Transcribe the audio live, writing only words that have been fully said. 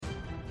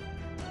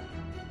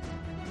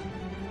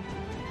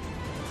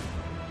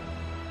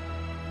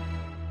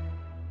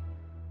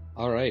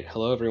All right.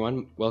 Hello,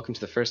 everyone. Welcome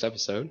to the first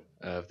episode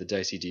of the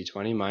Dicey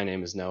D20. My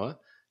name is Noah,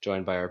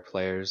 joined by our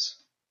players.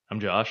 I'm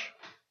Josh.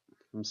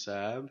 I'm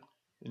Sab.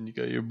 And you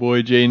got your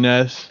boy Jay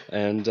Ness.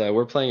 And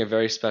we're playing a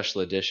very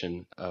special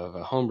edition of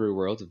a Homebrew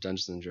World of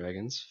Dungeons &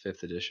 Dragons,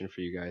 5th edition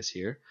for you guys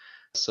here.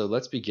 So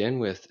let's begin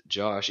with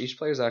Josh. Each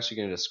player is actually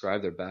going to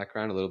describe their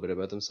background, a little bit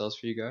about themselves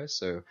for you guys,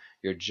 so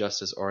you're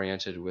just as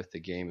oriented with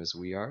the game as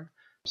we are.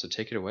 So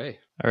take it away.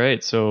 All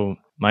right, so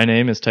my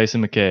name is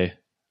Tyson McKay.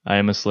 I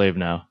am a slave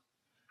now.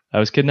 I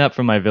was kidnapped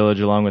from my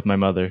village along with my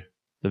mother.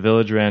 The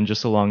village ran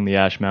just along the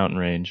Ash Mountain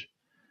range.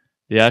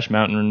 The Ash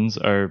Mountains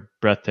are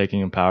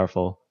breathtaking and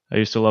powerful. I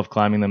used to love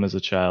climbing them as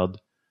a child.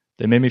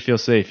 They made me feel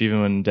safe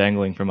even when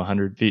dangling from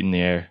 100 feet in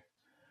the air.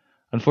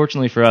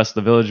 Unfortunately for us,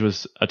 the village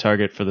was a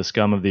target for the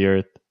scum of the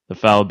earth, the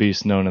foul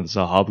beasts known as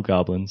the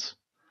hobgoblins.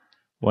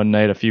 One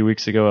night a few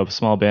weeks ago, a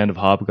small band of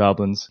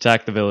hobgoblins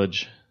attacked the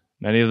village.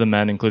 Many of the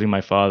men, including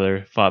my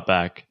father, fought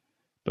back.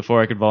 Before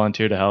I could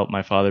volunteer to help,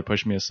 my father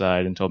pushed me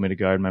aside and told me to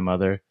guard my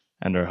mother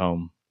and our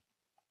home.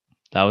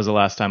 That was the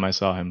last time I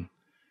saw him.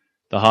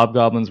 The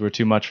hobgoblins were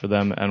too much for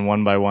them, and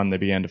one by one they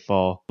began to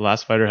fall. The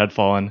last fighter had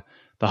fallen.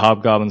 The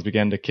hobgoblins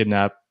began to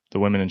kidnap the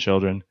women and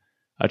children.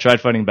 I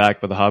tried fighting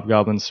back, but the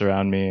hobgoblins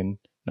surrounded me and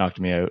knocked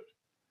me out.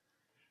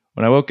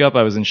 When I woke up,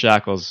 I was in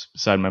shackles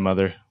beside my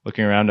mother.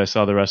 Looking around, I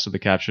saw the rest of the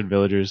captured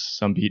villagers,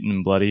 some beaten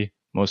and bloody.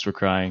 Most were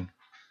crying.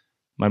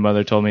 My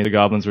mother told me the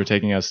goblins were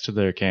taking us to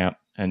their camp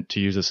and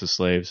to use us as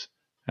slaves.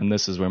 And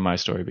this is where my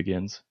story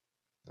begins.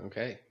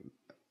 Okay.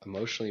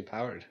 Emotionally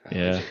powered.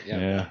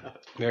 Yeah.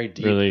 Very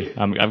deep. Really,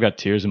 I've got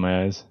tears in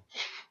my eyes.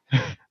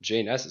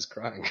 Jane S. is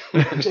crying.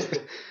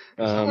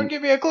 Someone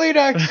give me a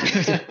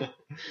Kleenex.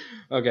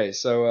 Okay,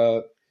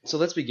 so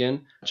let's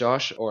begin.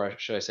 Josh, or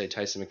should I say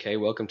Tyson McKay,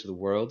 welcome to the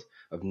world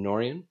of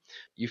Norian.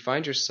 You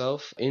find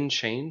yourself in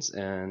chains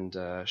and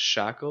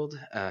shackled,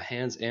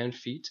 hands and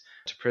feet,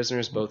 to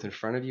prisoners both in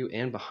front of you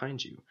and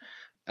behind you.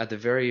 At the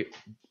very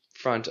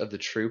front of the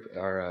troop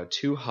are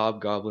two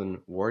hobgoblin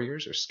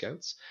warriors or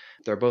scouts.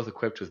 They're both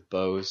equipped with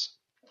bows.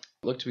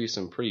 Look to be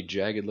some pretty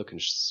jagged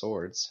looking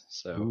swords,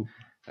 so Ooh,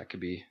 that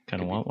could be...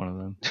 kind of want one of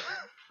them.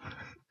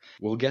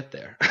 We'll get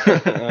there.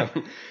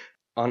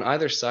 On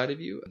either side of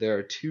you, there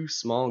are two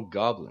small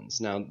goblins.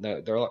 Now,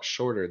 they're a lot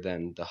shorter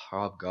than the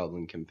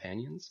hobgoblin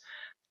companions.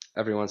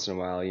 Every once in a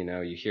while,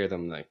 you hear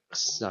them like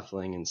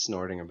snuffling and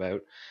snorting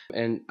about.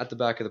 And at the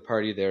back of the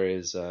party, there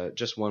is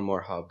just one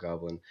more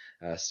hobgoblin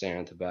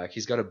standing at the back.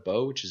 He's got a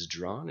bow which is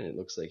drawn, and it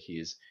looks like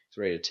he's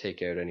ready to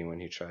take out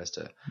anyone who tries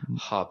to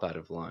hop out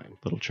of line.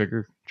 Little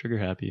trigger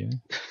happy,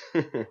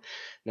 eh?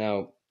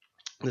 Now,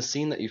 the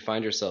scene that you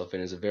find yourself in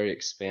is a very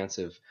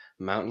expansive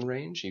mountain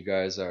range. You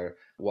guys are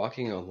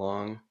walking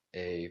along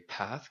a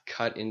path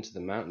cut into the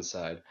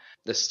mountainside.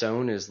 The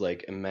stone is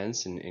like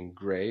immense and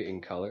gray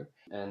in color,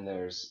 and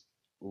there's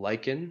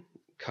lichen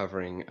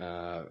covering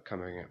a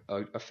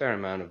fair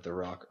amount of the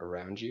rock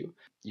around you.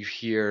 You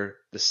hear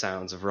the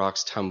sounds of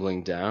rocks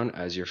tumbling down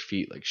as your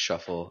feet like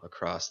shuffle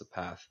across the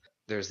path.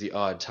 There's the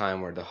odd time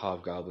where the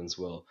hobgoblins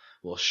will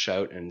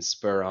shout and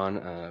spur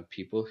on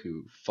people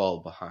who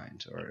fall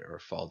behind or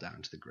fall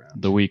down to the ground.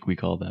 The weak, we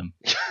call them.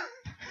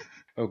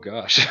 Oh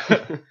gosh.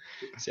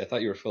 See, I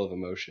thought you were full of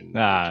emotion.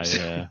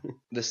 Yeah.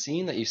 The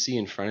scene that you see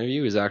in front of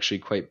you is actually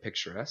quite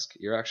picturesque.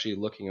 You're actually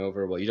looking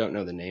over, well, you don't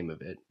know the name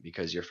of it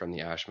because you're from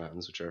the Ash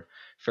Mountains, which are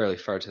fairly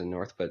far to the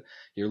north, but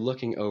you're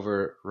looking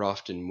over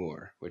Rofton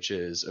Moor, which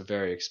is a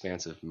very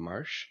expansive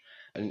marsh,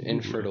 an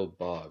infertile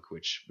bog,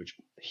 which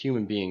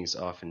human beings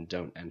often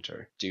don't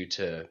enter due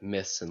to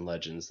myths and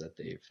legends that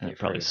they've It probably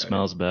heard about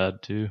smells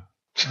bad too.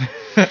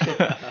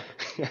 I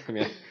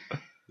mean,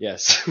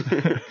 yes.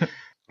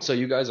 So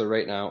you guys are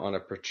right now on a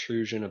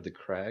protrusion of the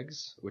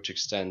crags, which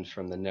extend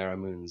from the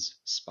Narramoon's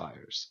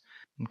spires.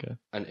 Okay.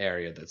 An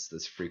area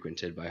that's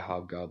frequented by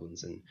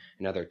hobgoblins and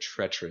other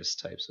treacherous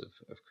types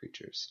of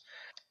creatures.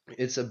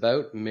 It's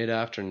about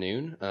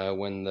mid-afternoon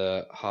when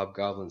the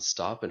hobgoblins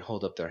stop and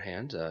hold up their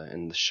hand,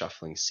 and the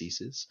shuffling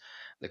ceases.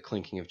 The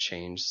clinking of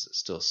chains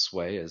still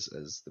sway as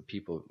the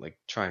people like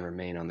try and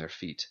remain on their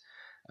feet.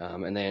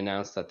 And they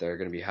announce that they're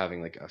going to be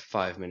having like a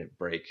 5-minute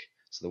break.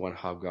 So the one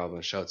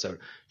hobgoblin shouts out,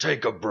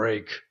 "Take a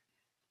break!"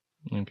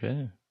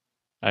 Okay.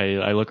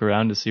 I look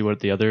around to see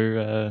what the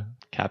other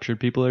captured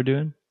people are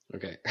doing.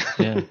 Okay.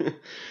 Yeah.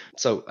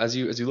 So as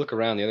you look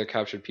around, the other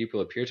captured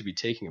people appear to be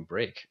taking a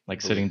break.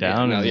 Like sitting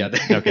down? No, yeah.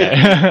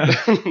 Okay.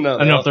 No, I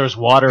don't know if there's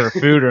water or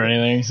food or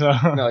anything. So.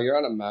 No, you're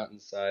on a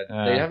mountainside.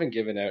 They haven't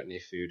given out any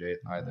food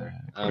either.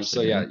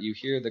 So yeah, you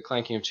hear the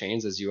clanking of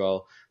chains as you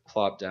all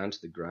plop down to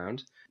the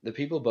ground. The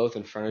people both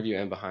in front of you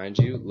and behind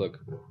you look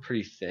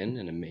pretty thin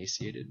and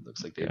emaciated.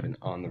 Looks like they've been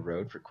on the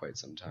road for quite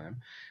some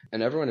time.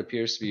 And everyone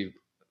appears to be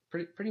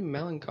pretty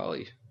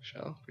melancholy,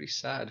 Shell. Pretty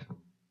sad.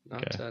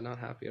 Not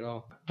happy at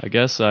all. I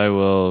guess I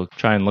will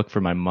try and look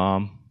for my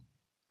mom,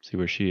 see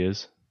where she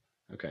is.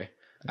 Okay.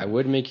 I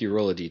would make you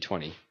roll a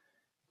d20,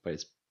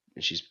 but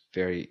she's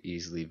very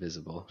easily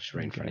visible. She's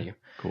right in front of you.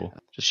 Cool.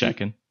 Just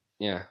checking.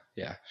 Yeah.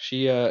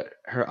 She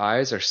her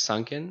eyes are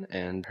sunken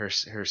and her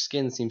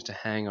skin seems to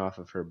hang off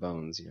of her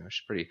bones.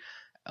 She's pretty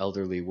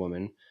elderly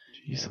woman.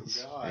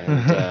 Jesus.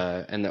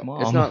 And it's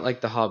Mom. not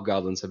like the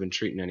hobgoblins have been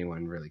treating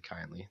anyone really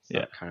kindly.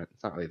 It's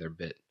not really their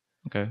bit.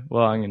 Okay.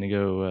 Well, I'm gonna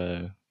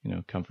go.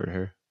 Comfort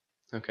her.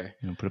 Okay.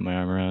 Put my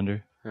arm around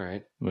her All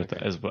right. with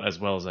Okay. as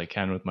well as I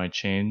can with my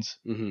chains.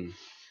 Mm-hmm.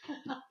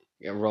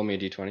 Yeah, roll me a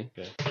d20.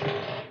 Okay.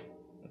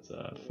 That's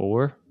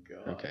 4.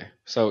 Okay.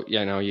 So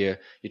you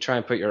try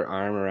and put your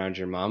arm around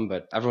your mom,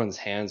 but everyone's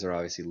hands are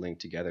obviously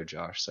linked together,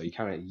 Josh. So you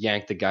kind of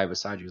yank the guy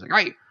beside you. He's like,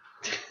 "Hey!"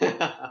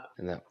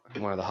 And then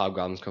one of the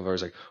hobgoblins comes over.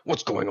 He's like,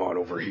 "What's going on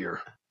over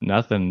here?"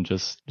 Nothing.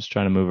 Just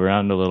trying to move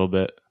around a little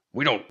bit.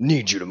 We don't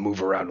need you to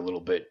move around a little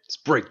bit. It's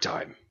break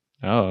time.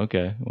 Oh,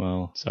 okay.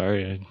 Well,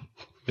 sorry. I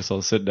guess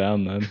I'll sit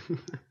down then.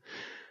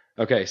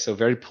 Okay, so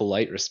very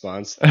polite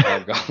response to the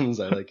hobgoblins.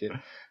 I like it.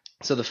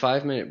 So the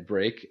 5-minute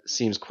break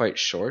seems quite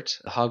short.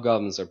 The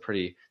hobgoblins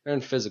they're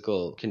in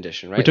physical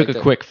condition, right? We took Like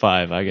a quick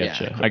 5. I Yeah,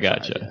 gotcha. quick I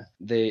gotcha. 5,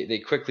 yeah. They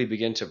quickly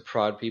begin to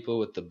prod people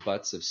with the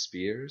butts of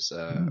spears,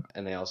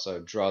 and they also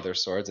draw their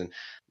swords and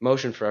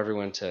motion for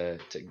everyone to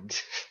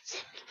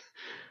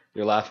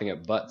You're laughing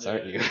at butts,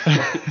 aren't you?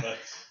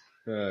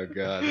 Oh,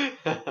 God.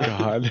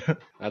 God.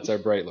 That's our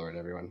Bright Lord,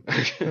 everyone.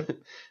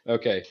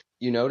 Okay.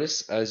 You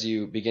notice as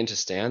you begin to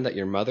stand that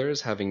your mother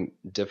is having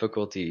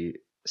difficulty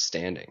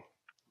standing.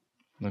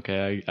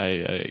 Okay,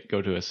 I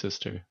go to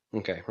assist her.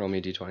 Okay, roll me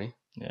a d20.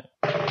 Yeah.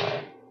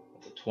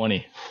 That's a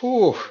 20.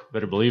 Whew.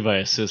 Better believe I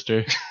assist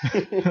her.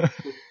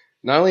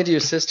 Not only do you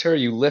assist her,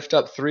 you lift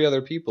up 3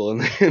 other people in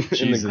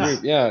the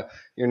group. Yeah,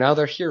 you're now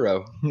their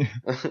hero.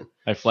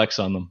 I flex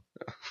on them.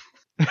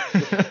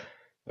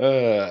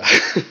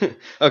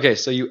 Okay,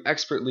 so you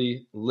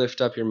expertly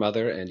lift up your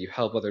mother and you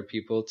help other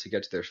people to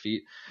get to their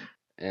feet.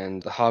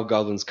 And the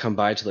hobgoblins come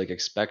by to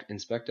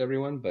inspect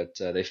everyone, but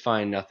they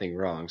find nothing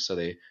wrong. So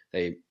they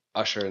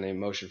usher and they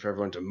motion for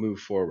everyone to move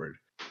forward.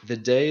 The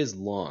day is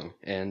long,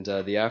 and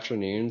the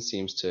afternoon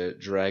seems to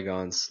drag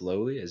on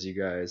slowly as you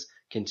guys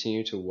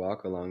continue to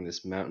walk along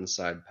this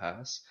mountainside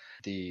pass.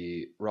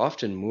 The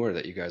Rofton Moor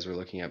that you guys were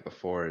looking at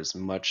before is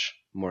much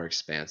more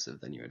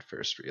expansive than you had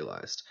first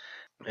realized.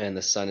 And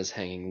the sun is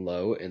hanging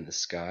low in the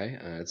sky.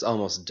 It's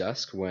almost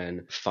dusk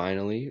when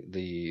finally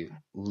the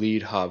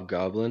lead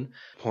hobgoblin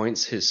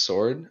points his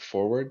sword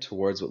forward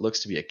towards what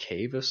looks to be a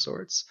cave of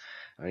sorts.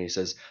 And he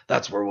says,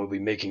 "That's where we'll be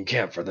making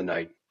camp for the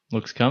night."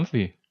 Looks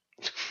comfy.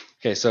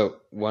 Okay, so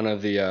one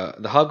of the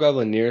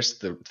hobgoblin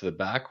nearest to the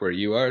back where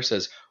you are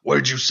says, "What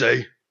did you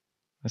say?"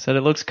 I said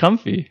it looks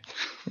comfy.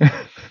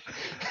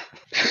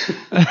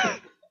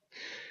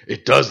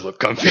 It does look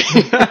comfy.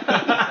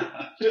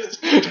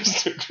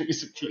 just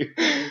agrees with you.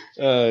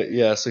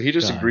 Yeah, so he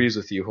just God. agrees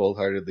with you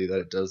wholeheartedly that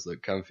it does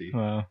look comfy.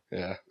 Wow.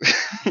 Yeah.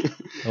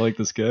 I like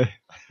this guy.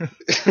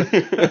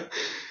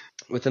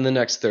 Within the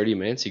next 30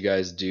 minutes, you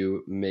guys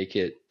do make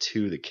it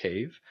to the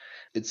cave.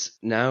 It's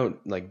now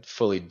like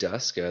fully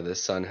dusk. The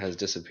sun has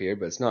disappeared,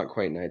 but it's not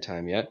quite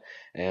nighttime yet.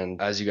 And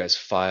as you guys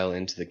file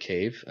into the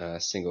cave,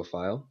 single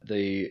file,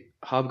 the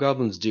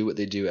hobgoblins do what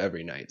they do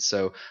every night.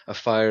 So a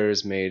fire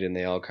is made and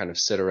they all kind of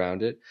sit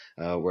around it,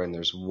 wherein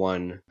there's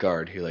one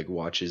guard who like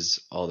watches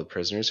all the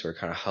prisoners who are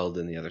kind of held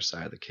in the other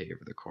side of the cave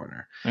or the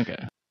corner.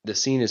 Okay. The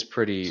scene is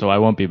pretty... So I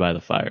won't be by the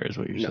fire is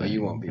what you're saying. No,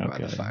 you won't be by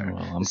the fire.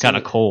 Well, I'm kind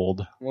of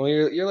cold. Well,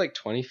 you're like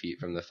 20 feet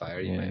from the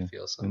fire. You might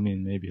feel some... I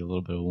mean, maybe a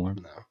little bit of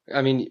warmth. No.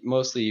 I mean,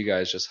 mostly you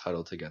guys just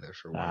huddle together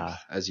for warmth,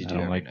 as you do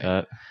every night.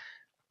 That.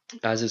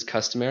 As is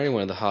customary,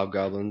 one of the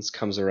hobgoblins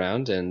comes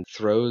around and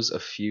throws a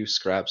few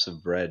scraps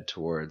of bread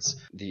towards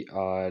the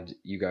odd...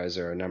 You guys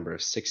are a number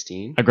of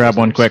 16. I grab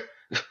one quick.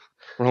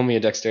 Roll me a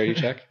dexterity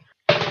check.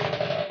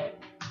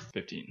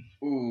 15.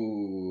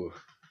 Ooh...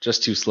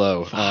 Just too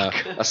slow.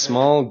 A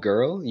small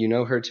girl, you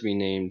know her to be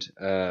named...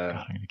 God,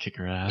 I'm going to kick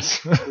her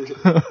ass.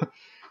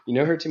 You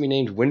know her to be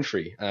named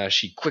Winfrey.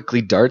 She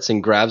quickly darts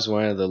and grabs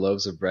one of the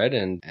loaves of bread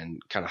and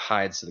kind of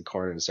hides to the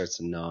corner and starts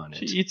to gnaw on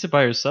it. She eats it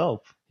by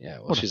herself. Yeah,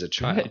 well, What she's a a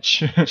child.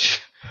 bitch.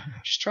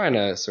 She's trying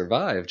to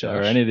survive, Josh.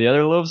 Are any of the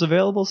other loaves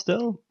available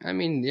still? I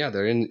mean, yeah,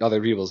 they're in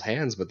other people's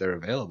hands, but they're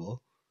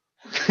available.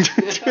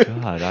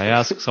 God, I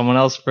asked someone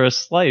else for a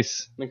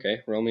slice. Okay,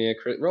 role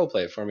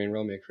play it for me and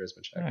roll me a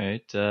charisma check. All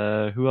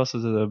right. Who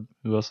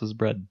else has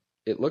bread?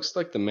 It looks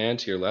like the man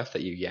to your left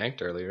that you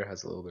yanked earlier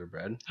has a little bit of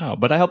bread. Oh,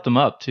 but I helped him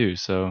up too,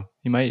 so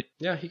he might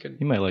Yeah, he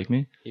could. like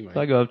me. He might.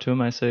 So I go up to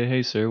him, I say,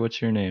 "Hey, sir, what's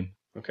your name?"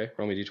 Okay,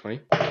 roll me d20.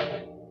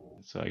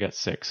 So I got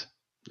 6.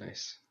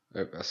 Nice.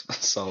 A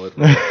solid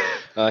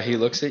roll. He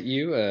looks at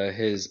you,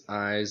 his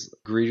eyes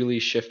greedily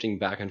shifting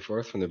back and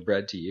forth from the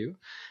bread to you.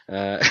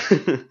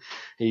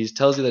 He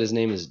tells you that his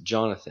name is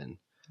Jonathan,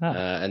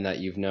 and that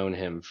you've known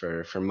him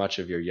for much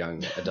of your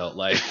young adult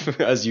life,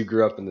 as you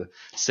grew up in the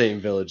same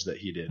village that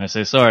he did. I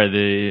say,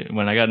 "Sorry,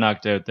 when I got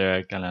knocked out there,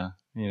 I kind of,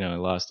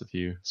 lost a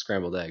few."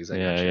 Scrambled eggs.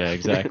 Yeah,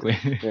 exactly.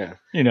 Yeah.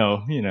 you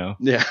know.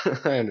 Yeah,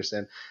 I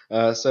understand.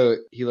 So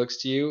he looks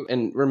to you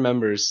and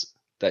remembers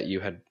that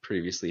you had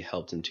previously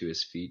helped him to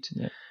his feet.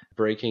 Yeah.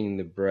 Breaking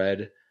the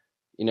bread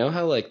You know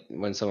how like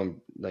when someone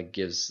like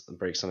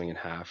breaks something in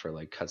half or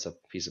like cuts a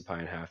piece of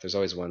pie in half, there's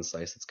always one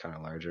slice that's kind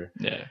of larger,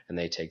 Yeah. and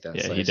they take that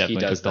Yeah, slice. he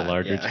definitely does took the that.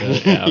 larger Yeah. to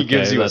it. Yeah, He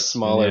gives okay, you a that's-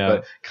 smaller yeah.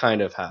 but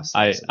kind of half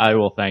slice. I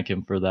will thank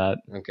him for that,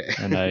 Okay.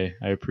 and I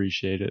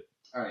appreciate it.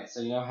 All right,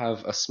 so you now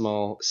have a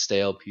small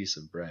stale piece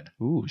of bread.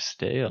 Ooh,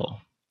 stale.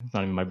 It's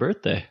not even my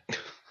birthday.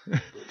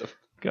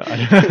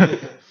 God.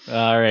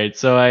 All right,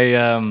 so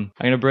I'm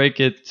gonna break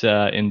it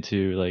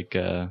into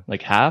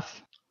like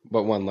half.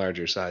 But one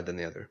larger side than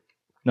the other.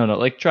 No,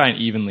 like try and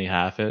evenly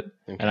half it,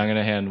 Okay. and I'm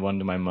gonna hand one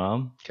to my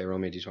mom. Okay, roll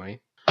me a d20.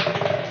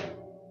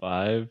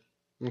 5.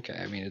 Okay,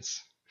 I mean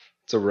it's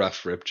a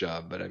rough rip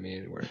job, but I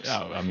mean it works.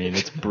 Oh, I mean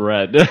it's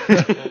bread.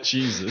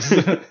 Jesus.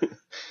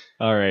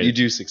 All right. You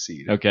do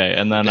succeed. Okay,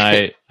 and then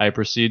I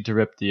proceed to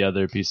rip the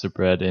other piece of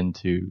bread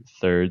into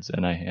thirds,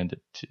 and I hand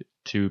it to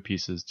 2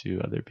 pieces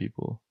to other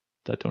people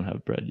that don't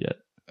have bread yet.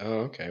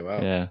 Oh, okay,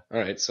 wow. Yeah. All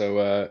right,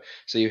 so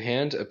you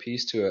hand a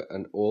piece to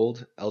an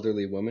old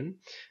elderly woman,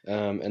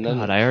 and then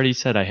God, I already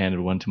said I handed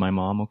one to my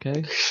mom.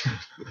 Okay.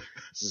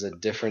 this is a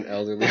different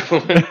elderly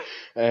woman,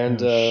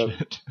 and Oh,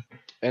 shit.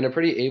 and a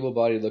pretty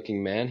able-bodied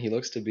looking man. He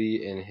looks to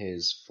be in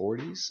his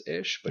 40s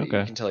ish, but Okay.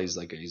 you can tell he's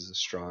a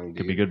strong dude.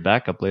 Could be good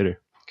backup later.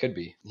 Could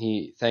be.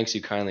 He thanks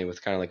you kindly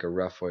with kind of like a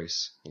rough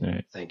voice. You know,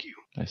 Right. Thank you.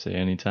 I say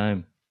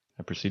anytime.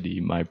 I proceed to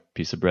eat my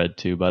piece of bread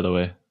too, by the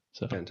way.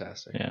 So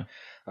Fantastic. yeah.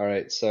 All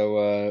right,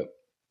 so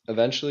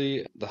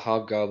eventually the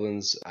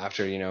hobgoblins,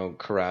 after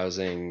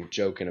carousing,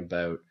 joking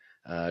about,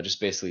 just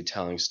basically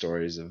telling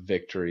stories of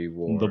victory,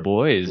 war, The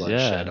boys,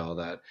 bloodshed, yeah. all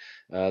that,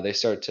 they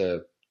start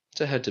to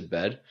head to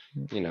bed.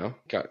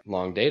 Got a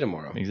long day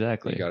tomorrow.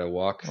 Exactly. You got to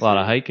walk. A lot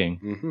of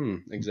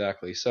hiking.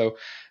 Exactly. So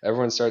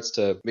everyone starts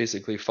to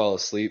basically fall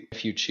asleep.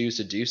 If you choose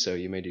to do so,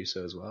 you may do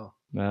so as well.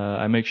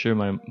 I make sure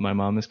my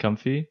mom is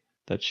comfy,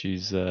 that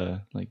she's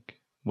like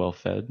well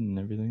fed and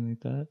everything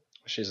like that.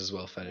 She's as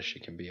well fed as she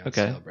can be on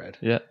Okay. stale bread.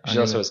 Yeah. She's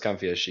also as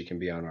comfy as she can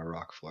be on our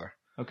rock floor.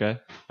 Okay.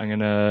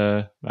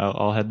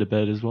 I'll head to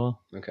bed as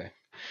well. Okay.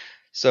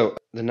 So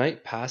the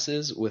night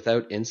passes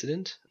without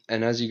incident,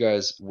 and as you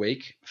guys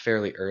wake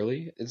fairly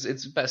early,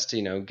 it's best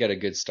to get a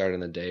good start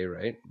on the day,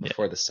 right?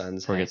 Before the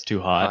sun's Before it gets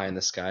too hot. high in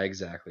the sky,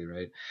 exactly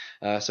right.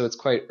 So it's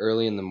quite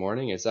early in the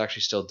morning. It's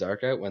actually still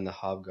dark out when the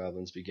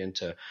hobgoblins begin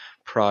to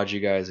prod you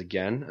guys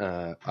again,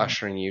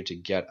 ushering you to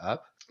get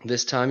up.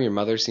 This time, your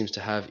mother seems to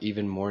have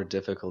even more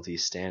difficulty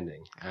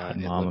standing. God,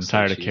 It Mom, I'm looks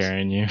tired like of she's-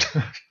 carrying you.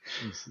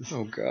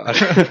 Oh God,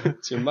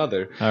 it's your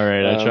mother. All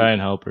right, I try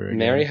and help her. Again.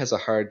 Mary has a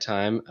hard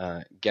time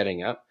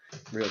getting up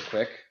real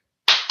quick.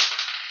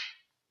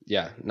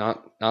 Yeah,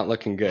 not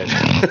looking good.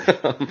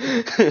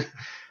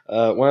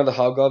 One of the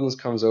hobgoblins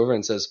comes over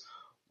and says,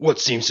 "What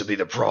seems to be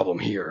the problem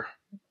here?"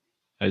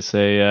 I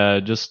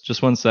say,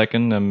 just 1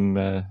 second.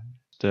 I'm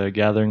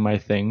gathering my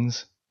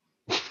things.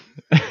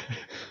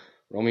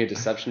 Roll me a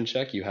deception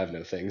check. You have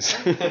no things.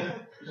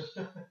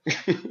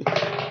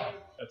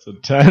 That's a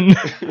 10.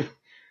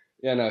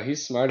 Yeah, no,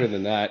 he's smarter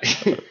than that.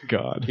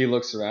 God. He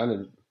looks around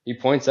and he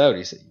points out.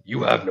 He said,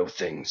 "You have no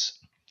things."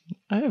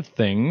 I have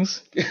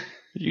things.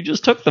 You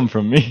just took them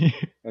from me.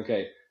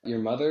 Okay, your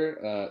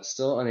mother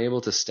still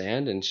unable to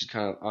stand, and she's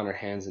kind of on her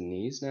hands and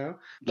knees now.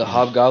 The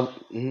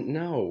hobgoblin,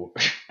 no.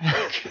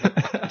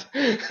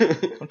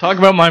 Don't talk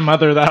about my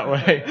mother that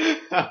way.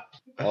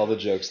 All the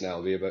jokes now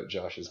will be about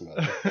Josh's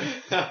mother.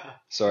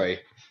 Sorry,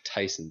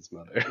 Tyson's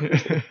mother.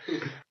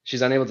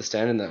 She's unable to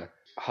stand, and the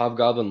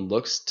hobgoblin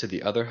looks to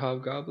the other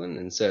hobgoblin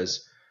and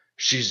says,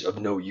 "She's of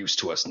no use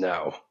to us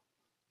now."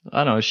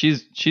 I don't know.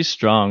 She's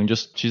strong.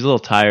 Just she's a little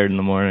tired in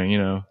the morning.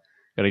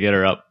 Got to get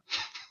her up.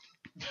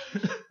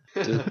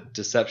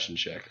 Deception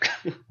check.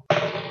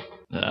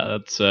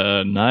 That's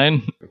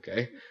 9.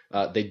 Okay.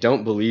 They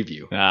don't believe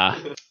you.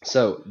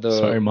 So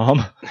Sorry,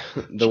 Mom.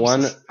 the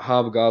one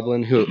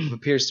hobgoblin who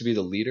appears to be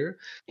the leader,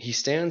 he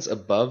stands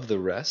above the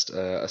rest,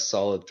 a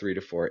solid 3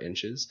 to 4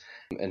 inches,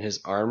 and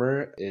his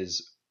armor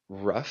is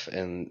rough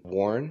and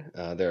worn.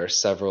 There are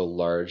several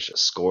large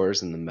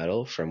scores in the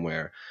metal from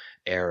where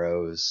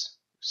arrows,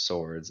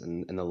 swords,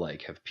 and the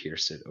like have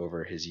pierced it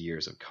over his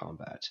years of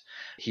combat.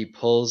 He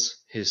pulls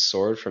his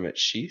sword from its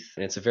sheath,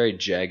 and it's a very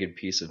jagged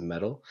piece of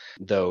metal,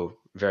 though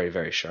very,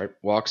 very sharp.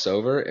 Walks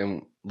over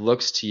and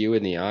looks to you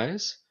in the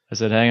eyes. I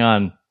said, hang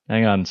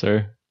on,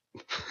 sir.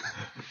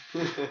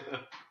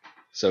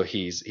 So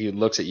he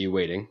looks at you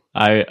waiting.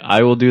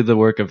 I will do the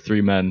work of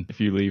 3 men if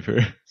you leave her.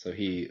 So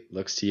he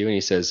looks to you and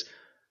he says,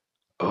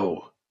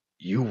 "Oh,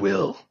 you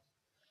will."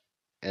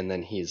 And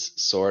then his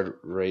sword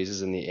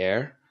raises in the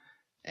air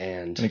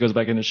and And it goes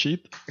back in the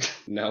sheath.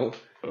 no,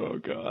 Oh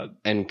God.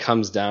 and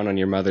comes down on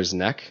your mother's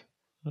neck,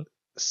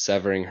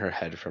 severing her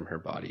head from her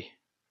body.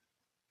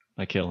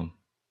 I kill him.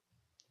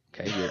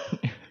 Okay,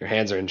 your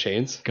hands are in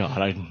chains. God,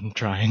 I'm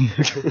trying.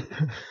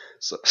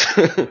 So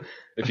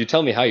if you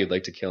tell me how you'd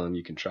like to kill him,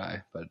 you can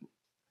try, but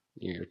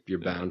you're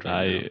bound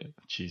right now.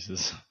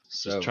 Jesus.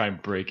 So Just try and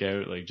break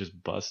out, like just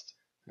bust.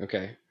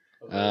 okay.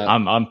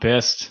 I'm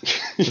pissed.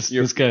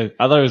 You're- This guy,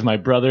 I thought it was my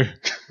brother.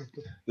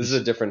 This is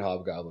a different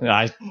hobgoblin.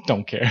 I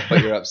don't care.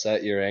 But you're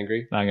upset, you're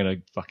angry. I'm gonna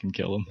fucking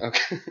kill him.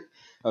 Okay.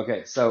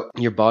 Okay, so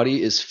your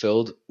body is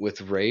filled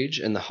with rage,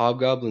 and the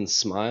hobgoblin's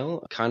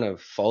smile kind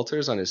of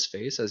falters on his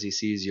face as he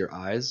sees your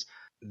eyes.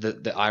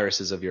 The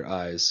irises of your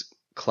eyes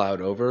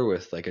cloud over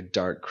with like a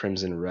dark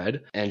crimson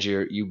red, and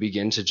you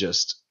begin to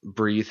just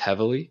breathe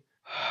heavily.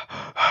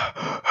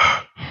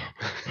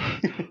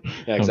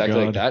 Yeah,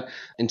 exactly like that,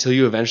 until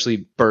you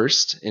eventually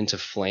burst into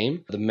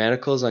flame. The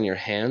manacles on your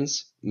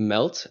hands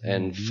melt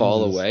and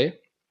fall away.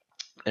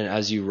 And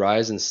as you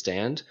rise and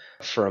stand,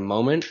 for a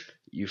moment,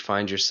 you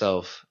find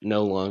yourself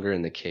no longer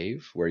in the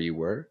cave where you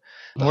were.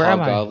 The Where am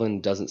I?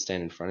 hobgoblin doesn't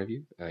stand in front of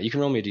you. You can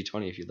roll me a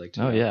d20 if you'd like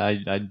to. Oh know. yeah,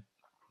 I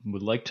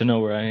would like to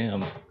know where I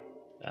am.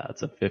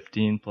 That's a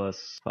 15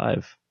 plus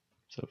 5,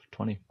 so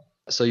 20.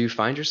 So you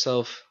find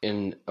yourself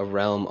in a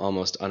realm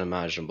almost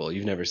unimaginable.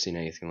 You've never seen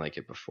anything like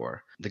it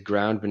before. The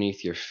ground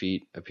beneath your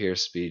feet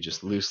appears to be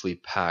just loosely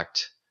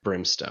packed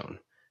brimstone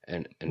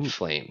and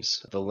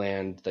flames. The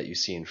land that you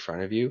see in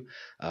front of you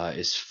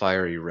is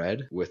fiery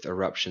red with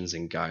eruptions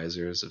and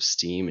geysers of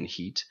steam and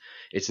heat.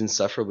 It's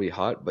insufferably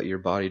hot, but your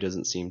body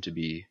doesn't seem to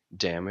be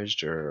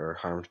damaged or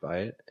harmed by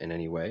it in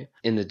any way.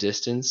 In the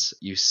distance,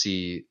 you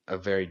see a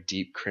very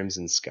deep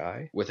crimson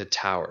sky with a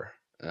tower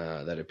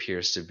that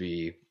appears to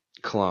be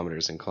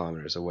kilometers and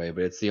kilometers away,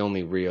 but it's the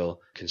only real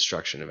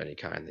construction of any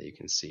kind that you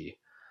can see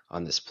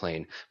on this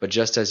plane. But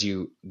just as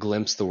you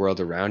glimpse the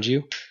world around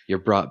you, you're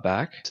brought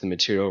back to the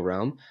material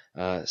realm,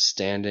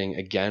 standing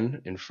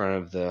again in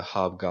front of the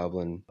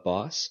hobgoblin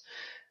boss,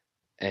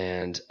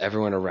 and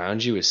everyone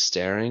around you is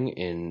staring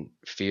in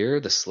fear.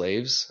 The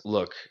slaves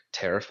look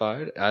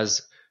terrified,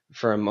 as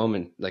for a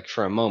moment,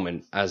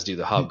 as do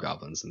the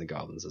hobgoblins and the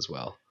goblins as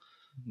well.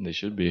 They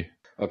should be.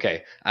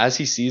 Okay, as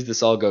he sees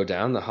this all go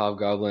down, the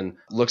hobgoblin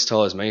looks to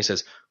all his men. He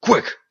says,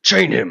 "Quick,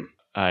 chain him!"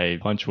 I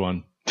punch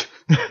one.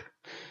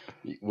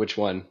 Which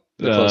one?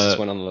 The closest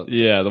one on the...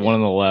 Yeah, the one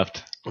on the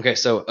left. Okay,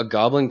 so a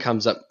goblin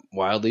comes up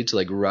wildly to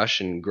like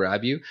rush and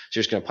grab you. So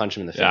you're just going to punch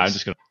him in the face. Yeah, I'm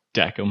just going to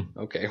deck him.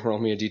 Okay, roll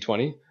me a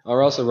d20. Oh,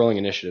 we're also rolling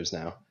initiatives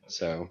now,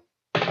 so...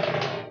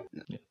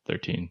 Yeah,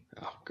 13.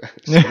 Oh,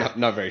 so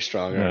not very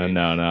strong. Are we?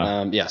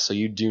 No. Yeah, so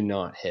you do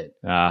not hit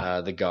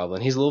the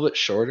goblin. He's a little bit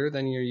shorter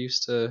than you're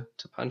used to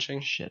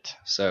punching. Shit.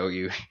 So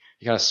you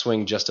kind of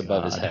swing just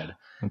above his head.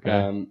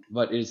 Okay.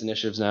 But it is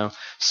initiatives now.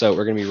 So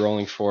we're going to be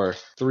rolling for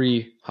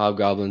 3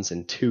 hobgoblins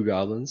and 2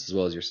 goblins, as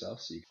well as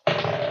yourself. So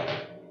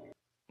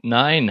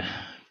 9.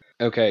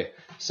 Okay,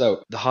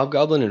 so the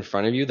hobgoblin in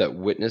front of you that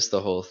witnessed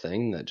the whole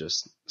thing, that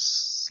just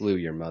slayed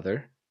your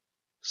mother?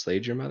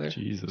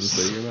 Jesus.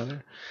 Slayed your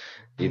mother?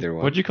 Either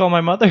one. What'd you call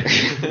my mother?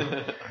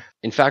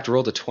 In fact,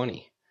 rolled a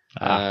 20.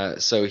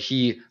 So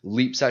he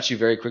leaps at you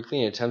very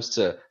quickly and attempts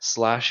to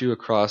slash you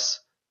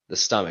across the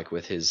stomach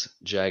with his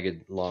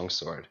jagged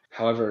longsword.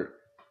 However,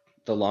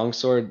 the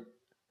longsword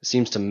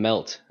seems to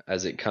melt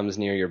as it comes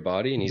near your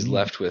body, and he's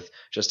left with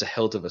just a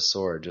hilt of a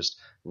sword, just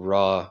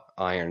raw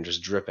iron,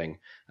 just dripping.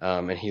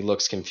 And he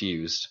looks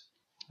confused.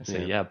 I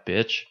say, yeah,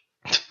 bitch.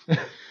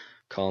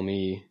 Call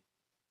me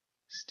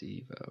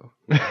Steve-O.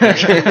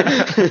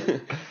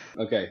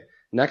 Okay.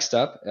 Next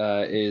up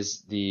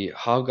is the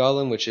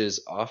hobgoblin, which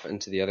is off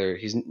into the other.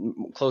 He's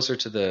closer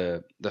to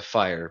the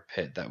fire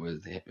pit that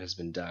has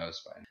been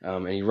doused by.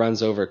 And he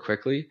runs over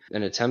quickly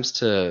and attempts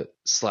to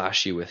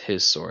slash you with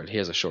his sword. He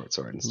has a short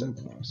sword instead of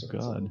the long sword.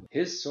 God. So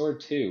his sword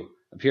too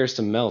appears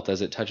to melt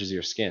as it touches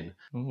your skin.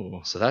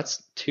 Ooh. So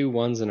that's 2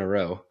 ones in a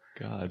row.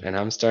 God. And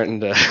I'm starting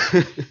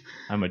to.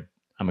 I'm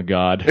a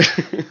god.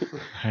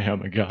 I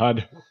am a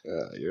god.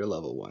 You're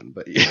level 1,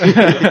 but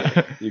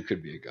you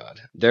could be a god.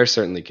 They're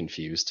certainly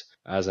confused,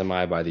 as am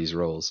I by these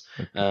rolls.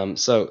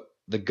 So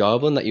the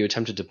goblin that you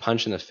attempted to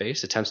punch in the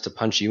face attempts to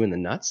punch you in the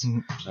nuts.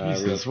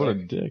 Jesus, what a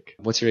dick.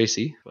 What's your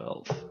AC?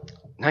 12.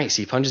 Nice,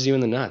 he punches you in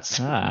the nuts.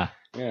 Ah,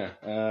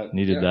 Yeah.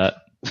 needed that.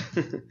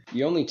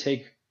 You only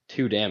take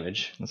 2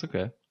 damage That's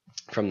okay.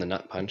 from the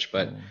nut punch,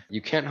 but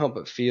you can't help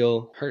but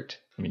feel hurt.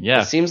 I mean,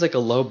 yeah. It seems like a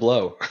low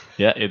blow.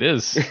 Yeah, it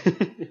is.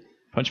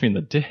 Punch me in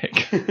the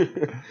dick.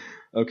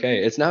 Okay,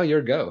 it's now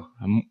your go.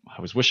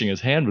 I was wishing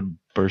his hand would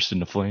burst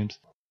into flames.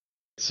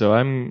 So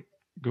I'm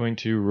going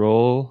to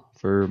roll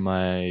for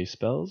my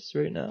spells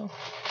right now.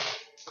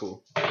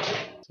 Cool.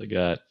 So I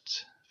got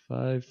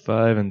 5,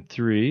 5, and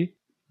 3.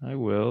 I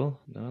will.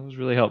 That was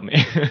really helping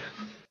me.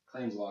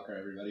 Planeswalker,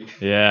 everybody.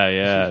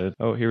 Yeah.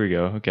 Oh, here we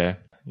go. Okay.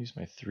 Use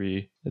my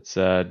 3. It's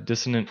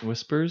Dissonant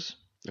Whispers.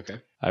 Okay.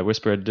 I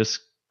whisper a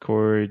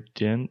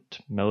discordant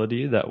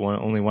melody that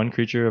only one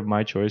creature of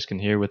my choice can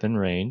hear within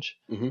range,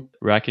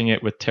 racking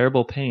it with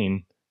terrible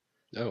pain.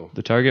 Oh.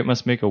 The target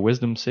must make a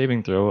wisdom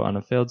saving throw. On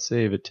a failed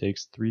save, it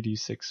takes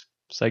 3d6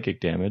 psychic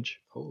damage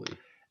Holy.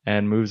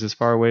 and moves as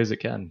far away as it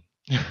can.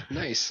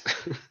 Nice.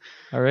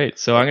 All right,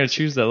 so I'm going to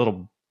choose that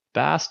little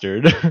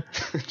bastard.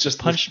 Just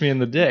punched me in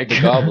the dick.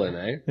 The goblin,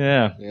 eh?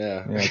 Yeah.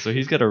 Yeah. So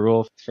he's got to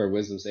roll For a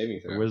wisdom saving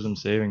for throw. wisdom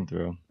saving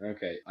throw.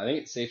 Okay. I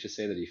think it's safe to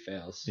say that he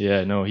fails.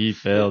 Yeah, no, he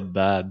failed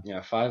bad.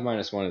 Yeah, 5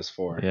 minus 1 is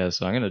 4. Yeah,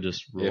 so I'm going to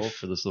just roll If-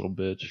 for this little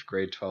bitch. If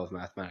grade 12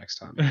 mathematics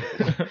taught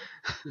 5,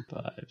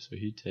 so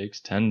he takes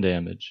 10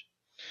 damage.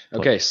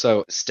 Okay,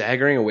 so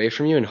staggering away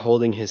from you and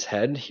holding his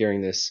head,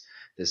 hearing this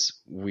this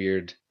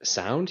weird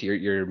sound.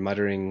 You're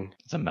muttering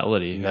It's a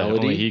melody. melody.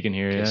 Only he can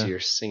hear. Okay, Yeah. so you're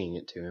singing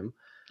it to him.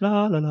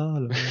 La la la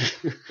la.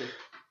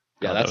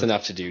 Yeah, Oh, that's that was-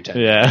 enough to do 10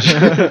 Yeah.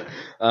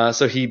 damage.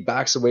 So he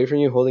backs away from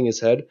you, holding his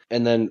head,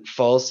 and then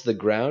falls to the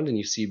ground, and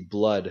you see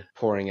blood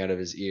pouring out of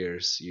his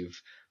ears.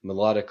 You've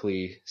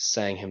melodically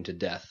sang him to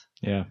death.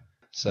 Yeah.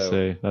 So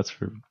Say that's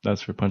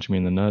for punching me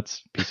in the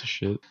nuts, piece of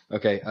shit.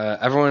 okay,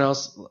 everyone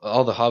else,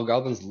 all the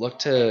hobgoblins look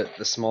to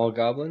the small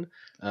goblin.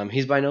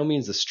 He's by no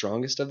means the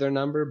strongest of their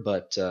number,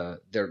 but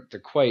they're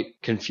quite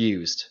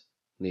confused,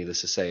 needless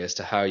to say, as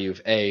to how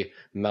you've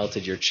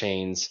melted your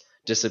chains,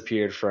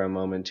 disappeared for a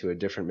moment to a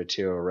different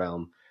material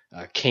realm,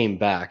 came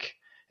back,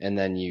 and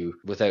then you,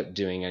 without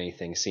doing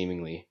anything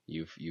seemingly,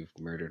 you've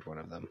murdered one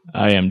of them.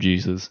 I am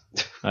Jesus.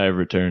 I have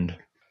returned.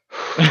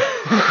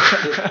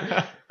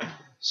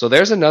 So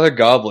there's another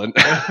goblin.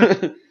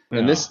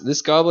 And Yeah.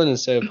 this goblin,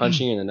 instead of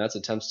punching you in the nuts,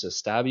 attempts to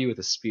stab you with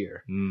a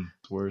spear.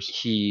 It's worse.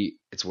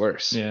 It's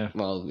worse. Yeah.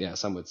 Well, yeah,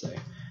 some would say.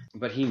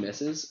 But he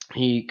misses.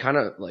 He kind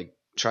of like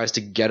tries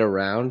to get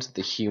around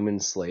the human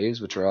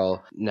slaves, which are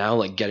all now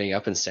like getting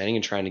up and standing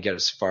and trying to get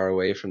as far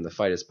away from the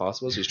fight as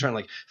possible. So he's trying to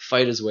like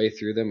fight his way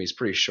through them. He's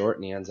pretty short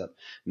and he ends up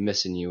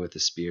missing you with the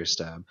spear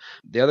stab.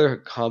 The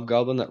other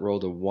hobgoblin that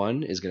rolled a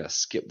 1 is going to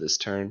skip this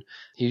turn.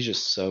 He's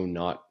just so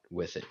not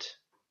with it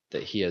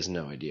that he has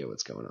no idea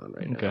what's going on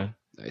right now. Okay.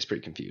 He's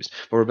pretty confused.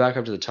 But we're back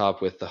up to the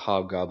top with the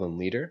hobgoblin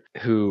leader,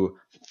 who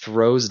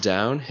throws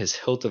down his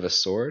hilt of a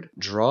sword,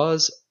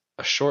 draws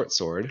a short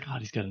sword. God,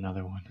 he's got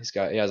another one.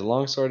 He has a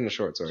long sword and a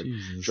short sword.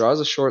 Jesus. Draws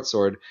a short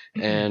sword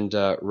and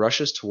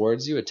rushes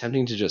towards you,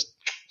 attempting to just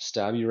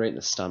stab you right in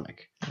the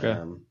stomach. Okay.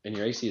 And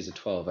your AC is a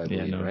 12, I believe,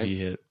 Yeah, no, right? he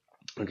hit.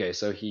 Okay,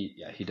 so he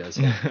does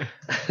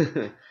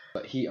hit.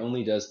 But he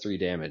only does 3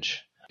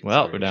 damage.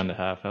 Well, we're down to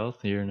half health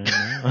here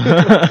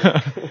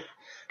now.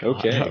 God,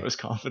 Okay. I was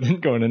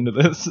confident going into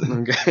this.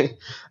 Okay.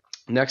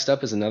 Next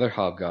up is another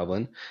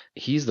hobgoblin.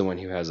 He's the one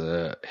who has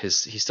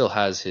he still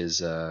has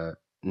his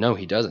no,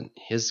 he doesn't.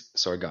 His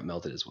sword got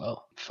melted as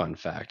well. Fun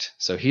fact.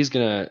 So he's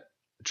gonna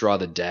draw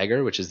the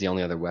dagger, which is the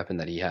only other weapon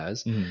that he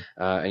has, Mhm.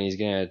 and he's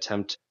gonna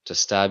attempt to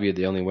stab you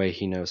the only way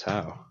he knows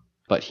how.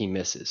 But he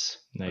misses,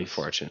 Nice.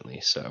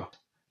 unfortunately. So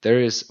there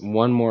is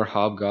one more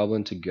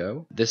hobgoblin to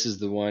go. This is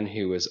the one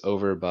who was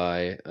over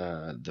by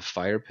the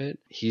fire pit.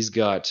 He's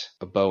got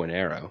a bow and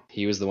arrow.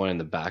 He was the one in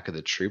the back of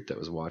the troop that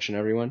was watching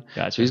everyone.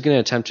 Gotcha. So he's going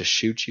to attempt to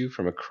shoot you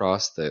from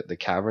across the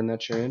cavern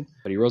that you're in,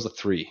 but he rolls a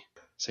 3.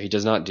 So he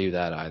does not do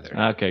that either.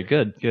 Okay,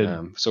 good.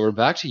 So we're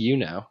back to you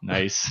now.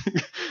 Nice.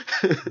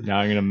 Now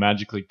I'm gonna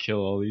magically kill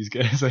all these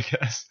guys, I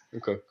guess.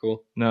 Okay,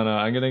 cool. No,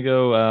 I'm gonna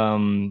go.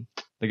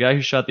 The guy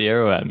who shot the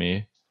arrow at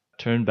me,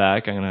 turn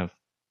back. I'm gonna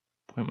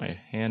point my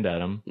hand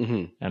at him,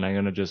 Hmm. and I'm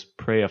gonna just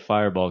pray a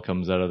fireball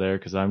comes out of there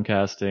because I'm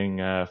casting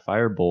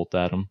firebolt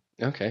at him.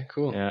 Okay,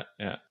 cool.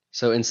 Yeah.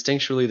 So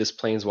instinctually, this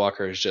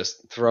planeswalker is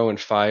just throwing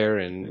fire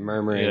and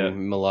murmuring Yeah.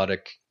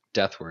 melodic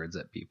death words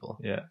at people.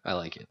 Yeah. I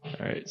like it. All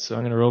right, so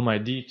I'm gonna roll my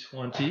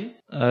d20.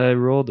 I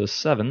rolled a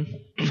 7.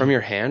 From your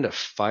hand, a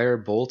fire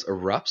bolt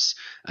erupts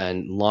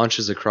and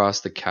launches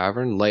across the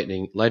cavern,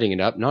 lighting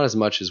it up. Not as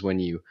much as when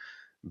you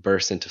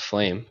burst into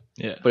flame,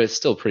 Yeah. but it's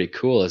still pretty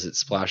cool as it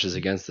splashes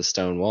against the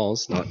stone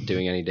walls, not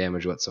doing any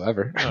damage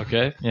whatsoever.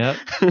 Okay. Yeah.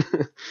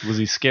 Was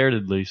he scared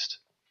at least?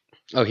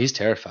 Oh, he's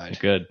terrified.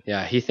 Good.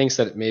 Yeah, he thinks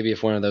that maybe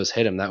if one of those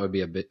hit him, that would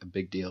be a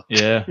big deal.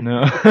 Yeah.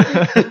 No.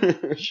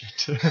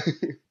 Shit.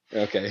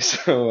 Okay,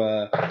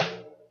 so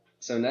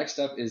next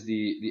up is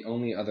the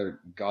only other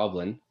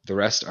goblin. The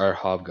rest are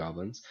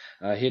hobgoblins.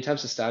 He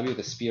attempts to stab you with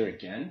a spear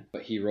again,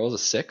 but he rolls a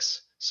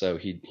 6, so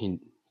he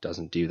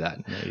doesn't do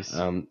that. Nice.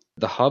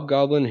 The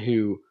hobgoblin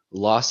who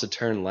lost a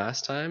turn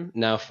last time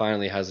now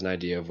finally has an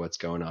idea of what's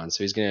going on,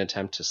 so he's going to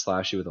attempt to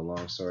slash you with a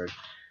longsword,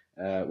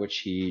 which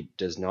he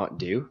does not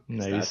do.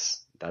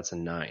 Nice. That's a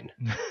 9.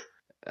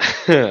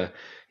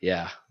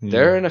 Yeah,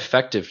 they're an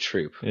effective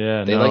troop.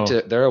 Yeah.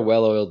 They're a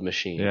well-oiled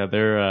machine. Yeah,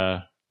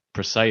 they're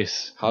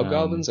precise.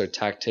 Hobgoblins are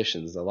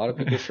tacticians. A lot of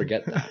people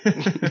forget that.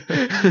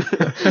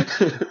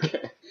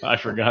 I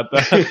forgot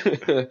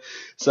that.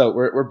 So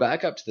we're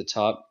back up to the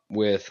top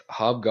with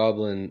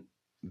Hobgoblin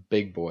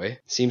Big Boy.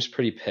 Seems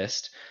pretty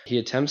pissed. He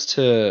attempts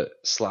to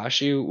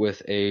slash you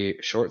with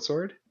a short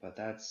sword, but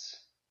that's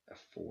a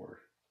 4.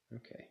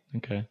 Okay.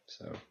 Okay.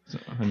 So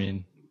I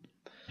mean,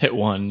 hit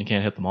one, you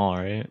can't hit them all,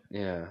 right?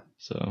 yeah.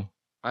 So.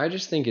 I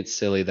just think it's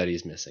silly that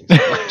he's missing so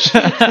much.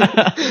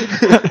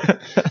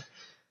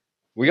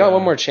 We got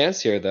one more chance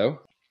here, though.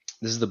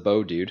 This is the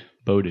bow dude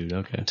Bow dude,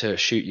 okay. to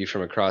shoot you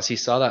from across. He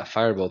saw that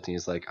firebolt and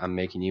he's like, I'm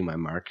making you my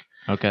mark.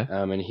 Okay.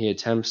 And he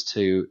attempts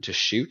to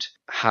shoot.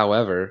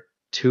 However,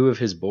 2 of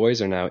his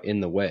boys are now in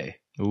the way.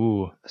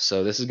 Ooh.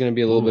 So this is going to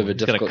be a little bit of a He's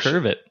gotta difficult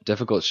curve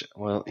it.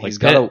 well, Like he's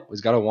got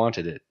to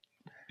wanted it.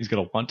 He's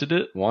gonna wanted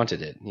it?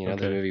 Wanted it. You know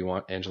the Okay.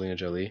 movie Angelina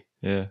Jolie?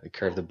 Yeah. They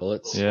curve the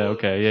bullets. Yeah,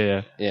 okay,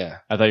 yeah. Yeah.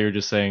 I thought you were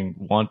just saying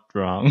want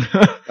wrong.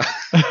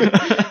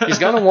 He's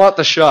going to want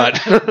the shot.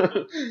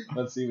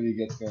 Let's see what he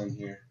gets going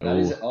here. That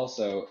is Ooh.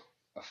 also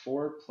a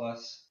 4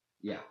 plus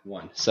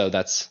 1. So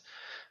that's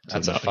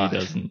That's So a no, 5. He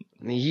doesn't.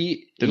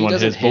 He Didn't want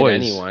doesn't his hit boys.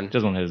 anyone.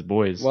 Doesn't want his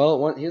boys.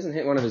 Well, he doesn't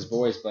hit one of his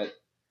boys, but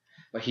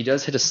he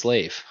does hit a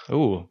slave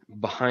Ooh.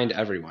 behind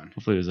everyone.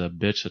 Hopefully it was that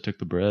bitch that took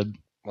the bread.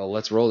 Well,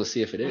 let's roll to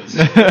see if it is.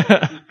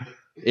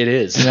 It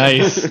is.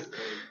 Nice.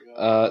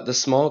 The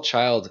small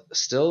child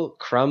still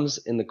crumbs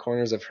in the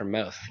corners of her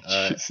mouth,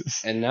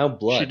 Jesus. and now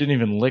blood. She didn't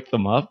even lick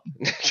them up.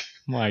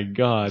 My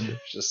God.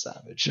 She's a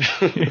savage.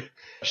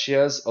 She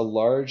has a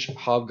large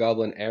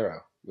hobgoblin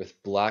arrow with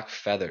black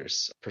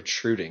feathers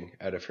protruding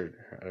out of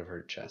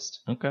her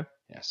chest. Okay.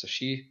 Yeah, so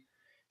she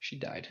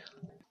died.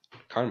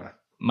 Karma.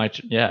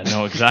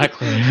 No,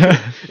 exactly.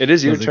 It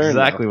is your That's turn.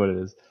 exactly Though. what it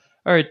is.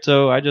 All right,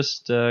 so I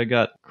just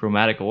got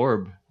chromatic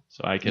orb,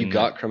 so I can. You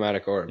got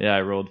chromatic orb. Yeah,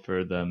 I rolled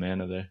for the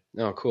mana there.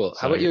 Oh, cool.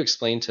 How about you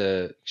explain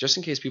just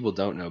in case people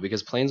don't know,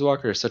 because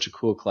Planeswalker is such a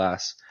cool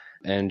class,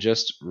 and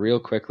just real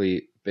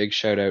quickly, big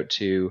shout out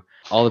to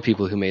all the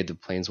people who made the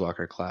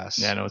Planeswalker class.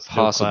 Yeah, no, it's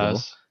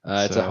possible. Class.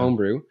 It's a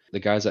homebrew. The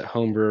guys at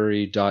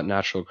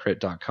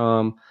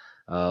homebrewery.naturalcrit.com,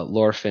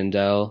 Laura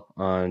Findell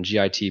on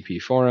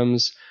GITP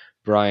forums,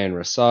 Brian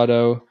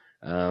Rosado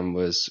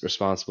was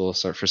responsible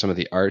for some of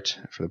the art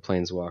for the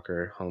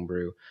Planeswalker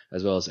homebrew,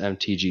 as well as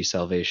MTG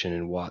Salvation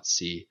and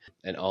WotC,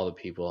 and all the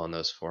people on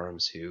those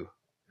forums who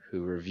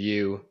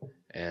review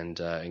and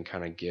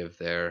kind of give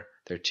their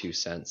 2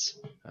 cents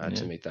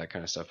to make that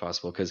kind of stuff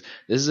possible. Because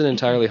this is an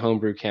entirely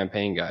homebrew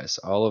campaign, guys.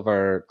 All of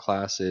our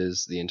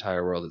classes, the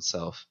entire world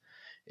itself,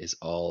 is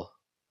all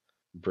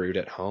brewed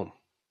at home.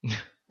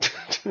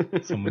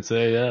 Some would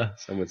say, yeah.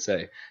 Some would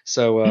say.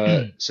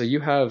 So you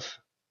have,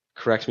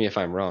 correct me if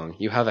I'm wrong,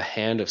 you have a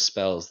hand of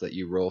spells that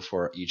you roll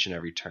for each and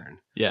every turn.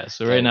 Yeah,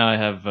 so right now I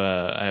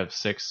have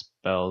 6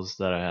 spells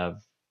that I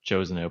have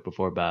chosen out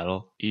before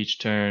battle. Each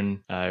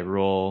turn I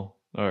roll,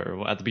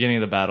 or at the beginning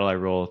of the battle I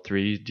roll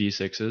 3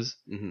 d6s,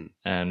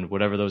 and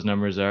whatever those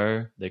numbers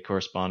are, they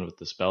correspond with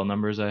the spell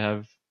numbers I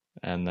have,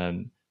 and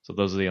then so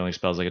those are the only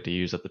spells I get to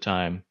use at the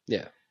time.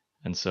 Yeah.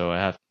 And so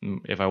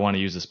if I want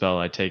to use the spell,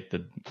 I take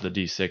the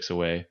d6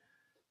 away,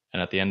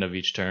 and at the end of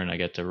each turn, I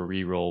get to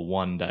re-roll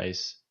 1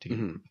 dice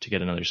to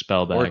get another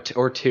spell back.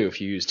 Or 2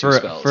 if you use 2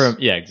 spells.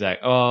 Yeah,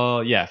 exactly.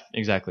 Oh, yeah,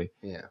 exactly.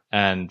 Yeah.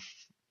 And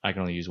I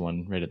can only use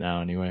 1 right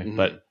now anyway.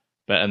 But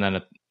and then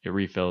it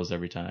refills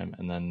every time,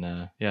 and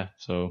then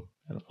So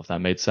I don't know if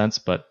that made sense,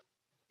 but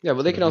yeah.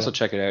 Well, they can also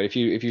check it out if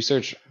you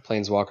search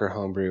Planeswalker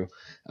homebrew.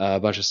 A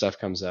bunch of stuff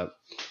comes up.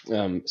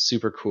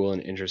 Super cool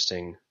and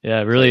interesting.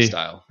 Yeah, really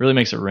style. Really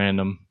makes it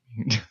random.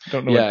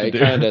 Don't know. Yeah, what to it do.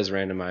 kind of does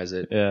randomize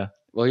it. Yeah.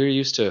 Well, you're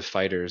used to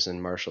fighters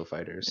and martial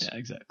fighters. Yeah,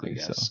 exactly. I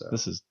guess, so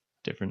this is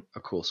different. A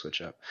cool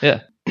switch up.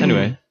 Yeah.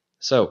 Anyway,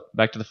 so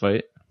back to the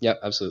fight. Yep,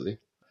 absolutely.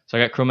 So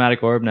I got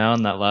Chromatic Orb now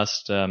in that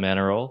last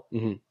mana roll.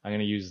 Mm-hmm. I'm going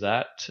to use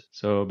that.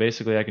 So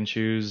basically I can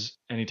choose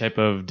any type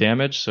of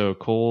damage. So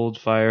cold,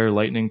 fire,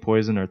 lightning,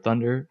 poison, or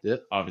thunder.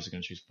 Yep. Obviously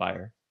going to choose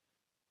fire.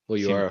 Well,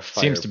 you are a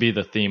fire. Seems to be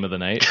the theme of the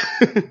night.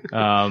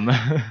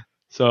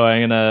 So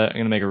I'm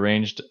gonna make a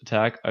ranged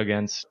attack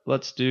against.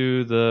 Let's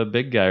do the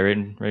big guy right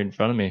in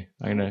front of me.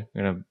 I'm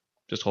gonna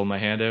just hold my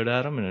hand out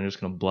at him, and I'm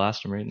just gonna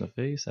blast him right in the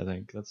face. I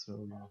think that's what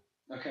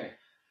we're Okay.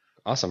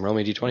 Awesome. Roll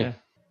me a d20. Yeah.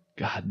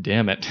 God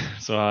damn it!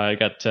 So I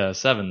got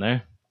 7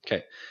 there.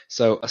 Okay.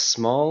 So a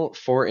small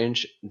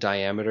 4-inch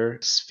diameter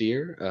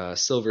sphere,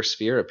 silver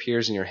sphere,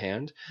 appears in your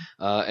hand,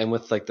 and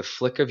with like the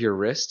flick of your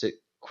wrist, it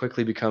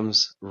quickly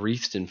becomes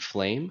wreathed in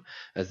flame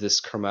as this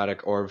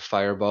chromatic orb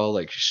fireball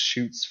like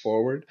shoots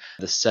forward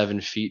the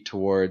 7 feet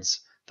towards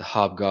the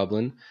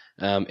hobgoblin.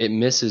 It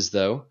misses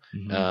though,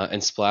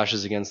 and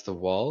splashes against the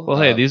wall.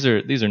 Well, hey, these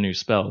are new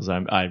spells.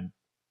 I'm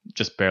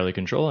just barely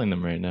controlling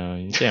them right now.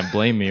 You can't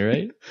blame me,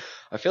 right?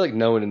 I feel like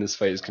no one in this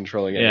fight is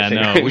controlling Yeah,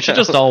 anything. no, right we should now.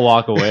 just all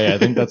walk away. I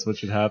think that's what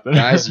should happen.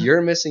 Guys,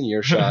 you're missing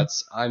your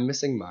shots. I'm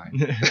missing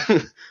mine.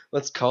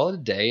 Let's call it a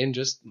day and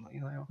just,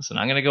 Listen,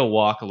 I'm gonna go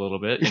walk a little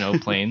bit,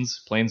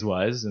 plains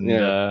wise, and,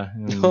 Yeah.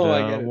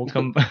 I get it. we'll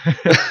come.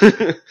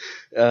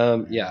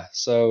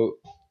 So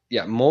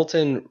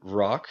molten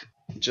rock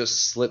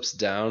just slips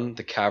down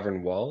the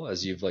cavern wall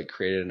as you've like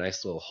created a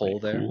nice little hole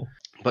there. Cool.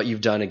 But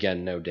you've done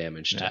again no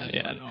damage to anyone.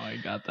 Yeah, no, I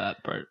got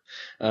that part.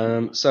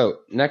 So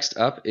next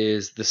up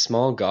is the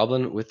small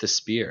goblin with the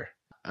spear.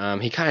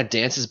 He kind of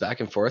dances back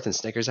and forth and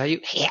snickers at you.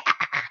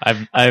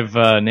 I've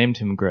named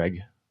him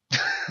Greg.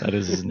 That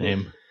is his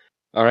name.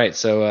 All right,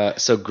 so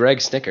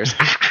Greg snickers,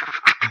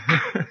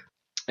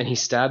 and he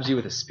stabs you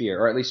with a spear,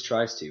 or at least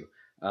tries to,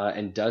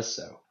 and does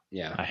so.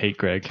 Yeah. I hate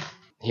Greg.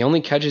 He only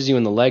catches you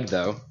in the leg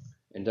though,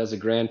 and does a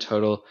grand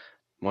total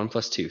 1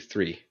 + 2,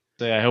 3.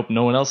 Say, I hope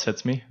no one else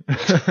hits me.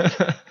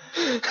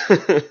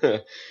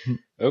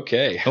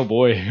 Okay. Oh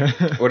boy.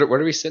 What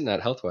are we sitting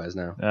at health wise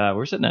now?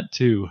 We're sitting at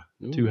 2.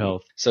 2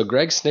 health. So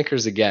Greg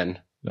snickers again.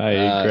 I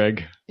hate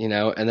Greg.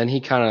 And then he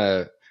kind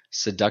of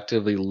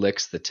seductively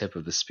licks the tip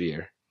of the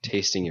spear,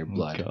 tasting your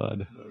blood. Oh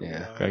God.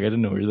 Yeah. Greg, I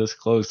didn't know we were this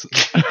close.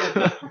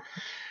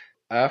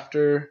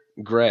 After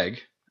Greg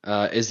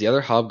is the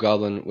other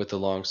hobgoblin with the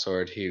long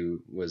sword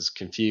who was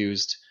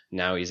confused.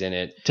 Now he's in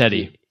it.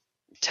 Teddy.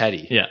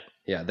 Teddy. Yeah.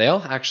 Yeah, they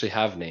all actually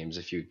have names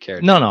if you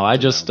care. No, I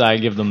to just know. I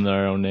give them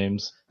their own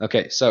names.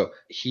 Okay, so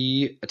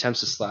he attempts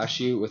to slash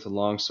you with a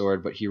long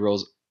sword, but he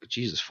rolls.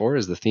 Jesus, 4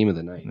 is the theme of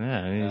the night.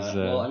 Yeah, he's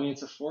Well, I mean,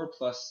 it's a 4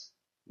 plus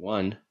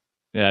 1.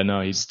 yeah,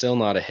 no, he's. Still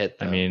not a hit,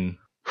 though. I mean,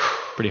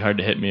 pretty hard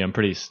to hit me. I'm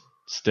pretty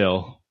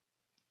still,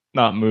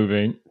 not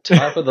moving.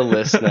 Top of the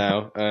list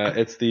now.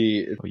 It's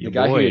the your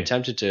guy boy. who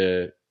attempted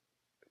to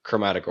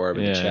chromatic orb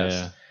in the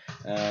chest.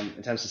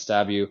 Attempts to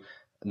stab you.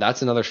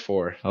 That's another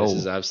 4. This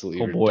is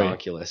absolutely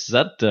ridiculous. Is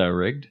that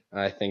rigged?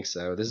 I think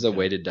so. This is a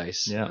weighted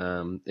dice.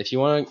 Yeah. If you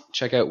want to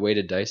check out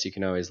weighted dice, you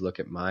can always look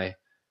at my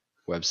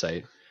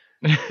website.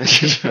 I'm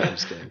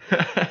just kidding.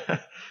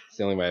 It's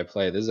the only way I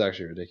play. This is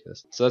actually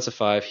ridiculous. So that's a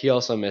 5. He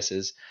also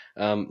misses,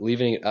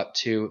 leaving it up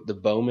to the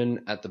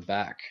bowman at the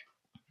back,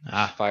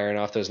 firing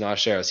off those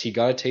notched arrows. He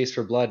got a taste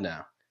for blood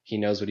now. He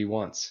knows what he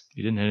wants.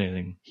 He didn't hit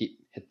anything. He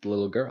hit the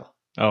little girl.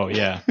 Oh,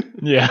 yeah.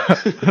 Yeah.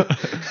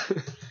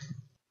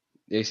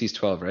 The AC's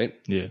 12, right?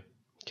 Yeah.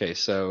 Okay,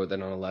 so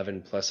then on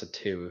 11 plus a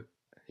 2.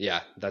 Yeah,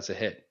 that's a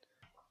hit.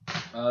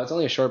 It's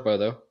only a short bow,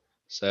 though.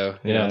 So,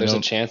 there's a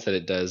chance that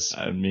it does.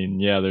 I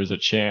mean, yeah, there's a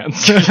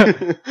chance.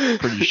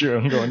 Pretty sure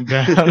I'm going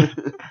down.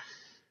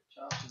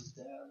 Josh is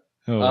dead.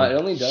 Oh, it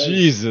only does.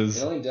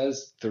 Jesus. It only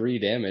does 3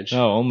 damage.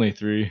 Oh, only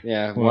 3.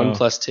 Yeah, Wow. 1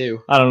 plus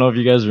 2. I don't know if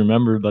you guys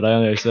remember, but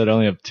I said I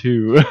only have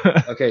 2.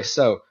 Okay,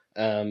 so,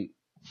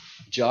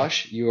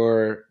 Josh,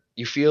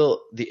 you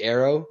feel the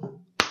arrow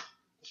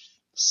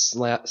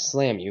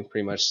slam you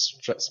pretty much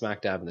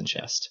smack dab in the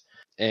chest,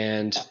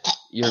 and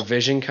your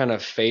vision kind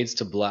of fades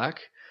to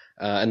black,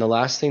 and the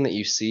last thing that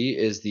you see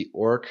is the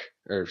orc.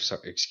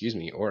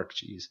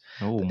 Jeez,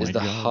 Oh my is the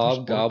God,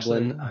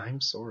 hobgoblin. I'm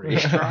sorry.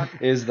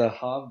 Is the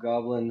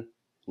hobgoblin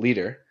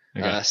leader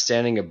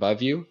standing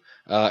above you,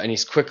 and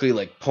he's quickly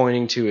like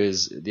pointing to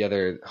the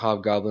other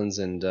hobgoblins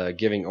and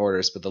giving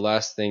orders. But the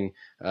last thing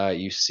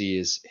you see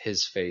is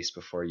his face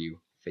before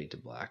you fade to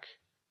black.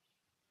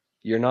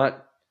 You're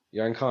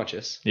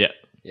unconscious. Yeah.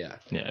 Yeah.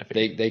 Yeah.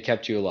 They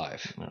kept you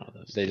alive. Oh,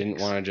 They didn't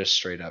want to just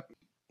straight up.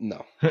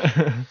 No.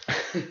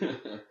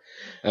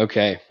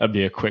 Okay. That'd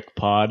be a quick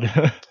pod.